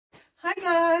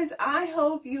guys, I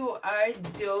hope you are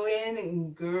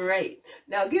doing great.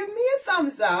 Now give me a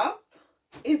thumbs up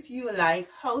if you like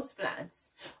houseplants.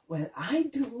 Well, I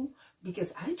do,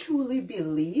 because I truly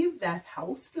believe that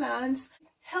houseplants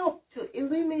help to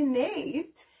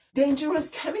eliminate dangerous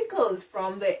chemicals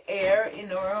from the air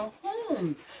in our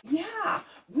homes. Yeah,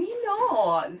 we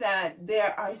know that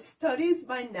there are studies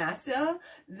by NASA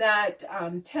that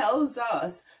tells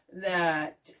us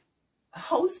that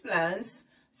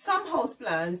some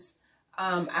houseplants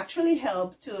actually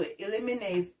help to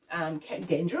eliminate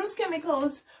dangerous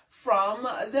chemicals from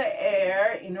the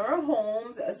air in our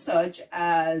homes, such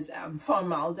as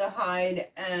formaldehyde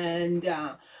and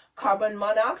carbon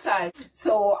monoxide.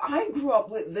 So I grew up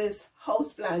with this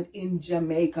houseplant in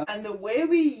Jamaica, and the way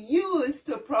we used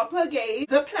to propagate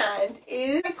the plant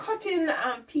is by cutting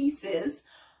pieces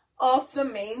of the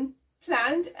main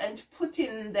plant and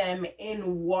putting them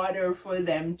in water for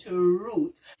them to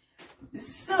root.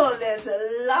 So there's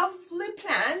a lovely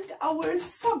plant. Our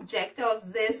subject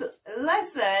of this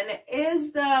lesson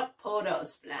is the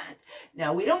pothos plant.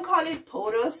 Now, we don't call it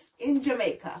pothos in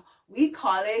Jamaica. We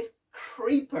call it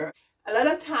creeper. A lot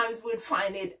of times we'd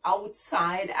find it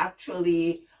outside,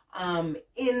 actually,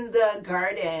 in the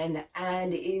garden,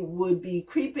 and it would be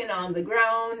creeping on the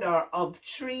ground or up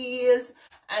trees.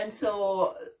 And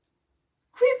so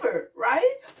creeper,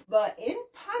 right? But in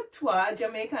Patois,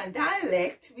 Jamaican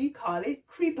dialect, we call it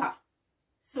creeper.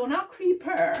 So not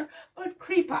creeper, but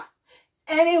creeper.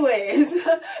 Anyways,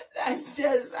 that's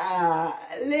just a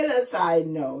little side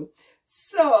note.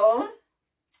 So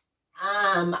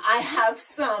I have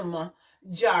some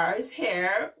jars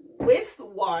here with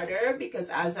water, because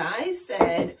as I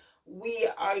said, we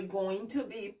are going to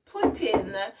be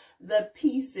putting the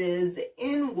pieces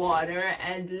in water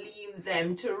and leave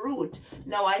them to root.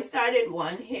 Now, I started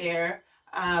one here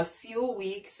a few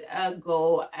weeks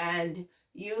ago, and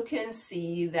you can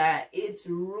see that it's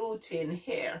rooting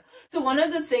here. So one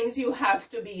of the things you have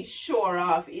to be sure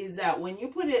of is that when you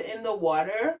put it in the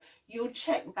water, you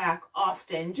check back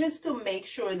often, just to make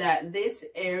sure that this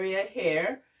area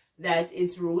here that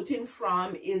it's rooting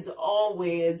from is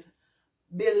always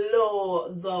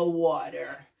below the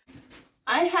water.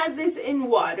 I had this in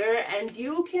water, and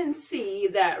you can see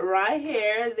that right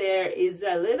here there is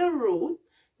a little root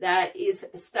that is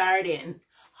starting.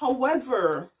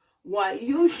 However, what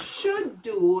you should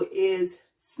do is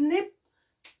snip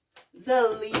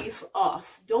the leaf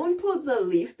off. Don't put the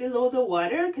leaf below the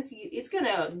water, because it's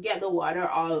gonna get the water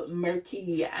all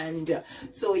murky, and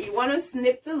so you want to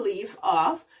snip the leaf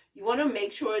off. You want to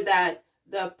make sure that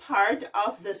the part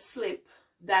of the slip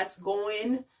that's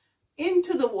going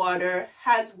into the water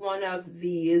has one of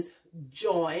these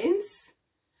joints,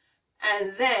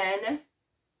 and then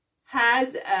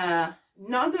has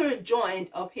another joint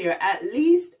up here, at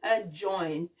least a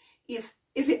joint. If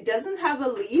it doesn't have a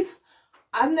leaf,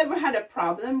 I've never had a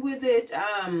problem with it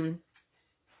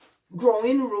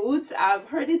growing roots. I've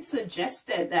heard it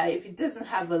suggested that if it doesn't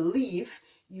have a leaf,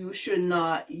 you should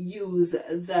not use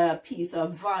the piece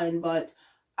of vine, but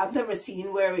I've never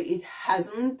seen where it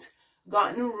hasn't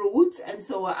gotten roots, and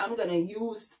so I'm going to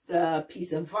use the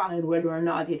piece of vine whether or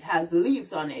not it has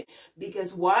leaves on it,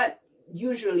 because what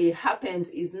usually happens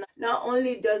is not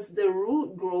only does the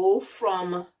root grow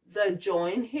from the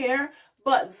joint here,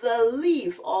 but the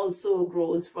leaf also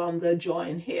grows from the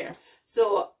joint here.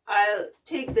 So I'll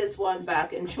take this one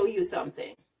back and show you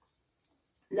something.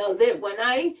 Now, when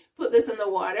I put this in the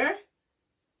water,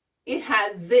 it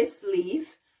had this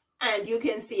leaf, and you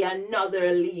can see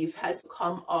another leaf has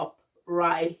come up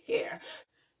right here.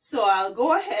 So I'll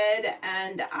go ahead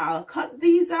and I'll cut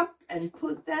these up and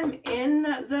put them in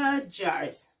the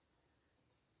jars.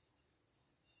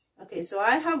 Okay, so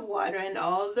I have water in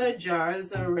all the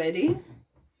jars already.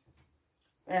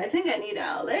 And I think I need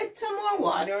a little more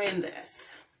water in this.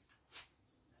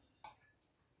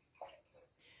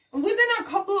 Within a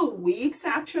couple of weeks,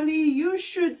 actually, you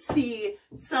should see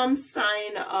some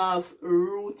sign of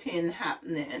rooting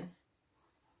happening.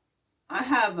 I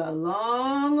have a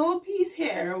long old piece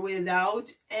here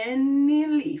without any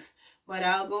leaf, but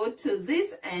I'll go to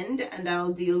this end and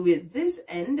I'll deal with this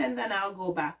end, and then I'll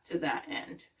go back to that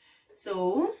end.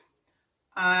 So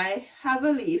I have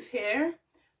a leaf here.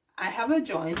 I have a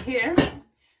joint here.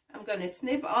 I'm going to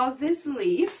snip off this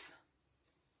leaf.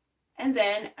 And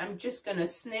then I'm just going to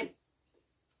snip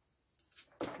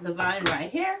the vine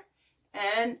right here,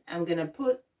 and I'm going to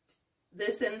put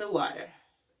this in the water.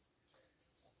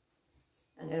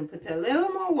 I'm going to put a little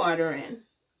more water in.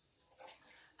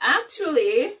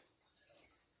 Actually,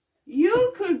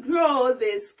 you could grow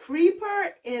this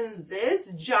creeper in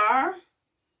this jar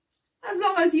as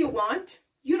long as you want.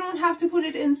 You don't have to put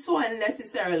it in soil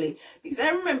necessarily, because I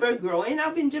remember growing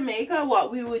up in Jamaica, what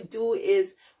we would do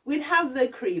is we'd have the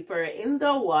creeper in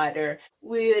the water.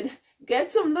 We'd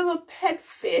get some little pet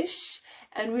fish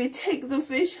and we'd take the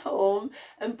fish home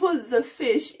and put the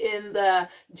fish in the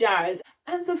jars,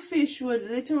 and the fish would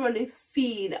literally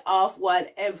feed off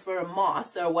whatever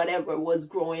moss or whatever was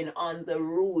growing on the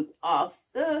root of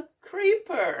the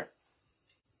creeper.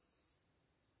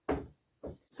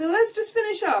 So let's just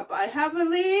finish up. I have a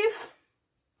leaf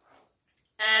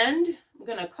and I'm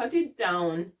gonna cut it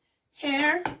down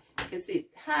here because it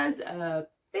has a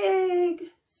big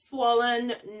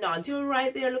swollen nodule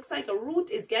right there. Looks like a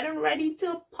root is getting ready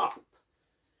to pop.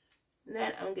 And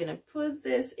then I'm gonna put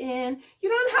this in. You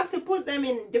don't have to put them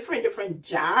in different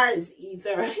jars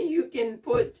either. You can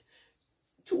put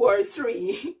 2 or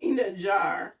 3 in a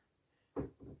jar.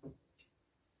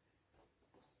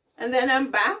 And then I'm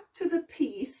back to the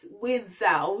piece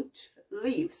without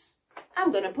leaves.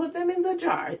 I'm going to put them in the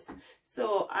jars.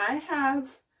 So I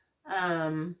have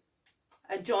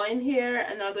a join here,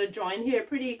 another join here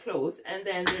pretty close. And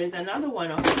then there's another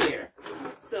one up here.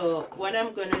 So what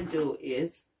I'm going to do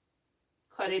is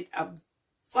cut it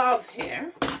above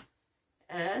here.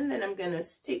 And then I'm going to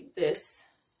stick this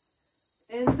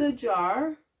in the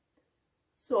jar.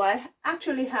 So I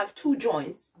actually have 2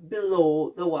 joints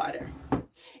below the water.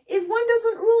 If one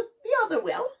doesn't root, the other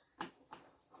will.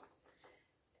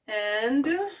 And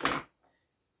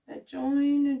a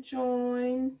join, a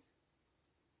join,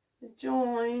 a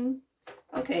join.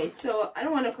 Okay, so I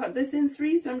don't want to cut this in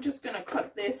 3, so I'm just going to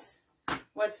cut this,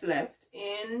 what's left,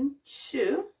 in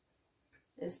 2.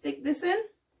 And stick this in.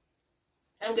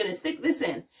 I'm going to stick this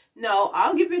in. Now,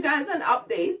 I'll give you guys an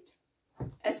update,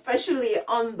 especially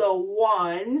on the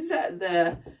ones,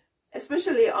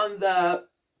 especially on the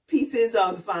pieces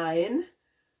of vine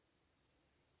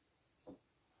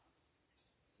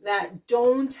that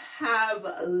don't have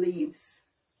leaves,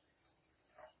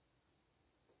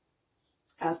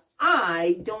 because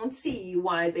I don't see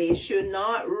why they should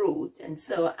not root, and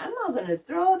so I'm not going to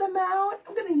throw them out.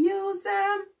 I'm going to use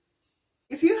them.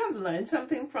 If you have learned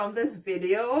something from this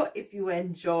video, if you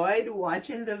enjoyed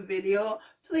watching the video,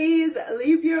 please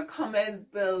leave your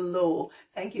comment below.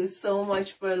 Thank you so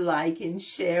much for liking,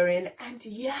 sharing, and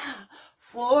yeah,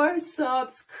 for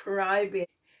subscribing.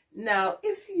 Now,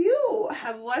 if you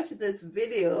have watched this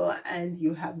video and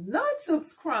you have not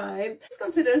subscribed,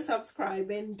 consider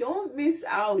subscribing. Don't miss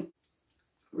out.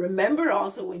 Remember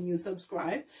also, when you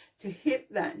subscribe, to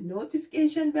hit that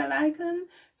notification bell icon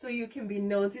so you can be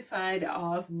notified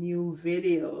of new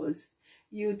videos.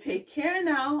 You take care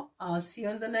now. I'll see you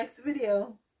in the next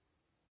video.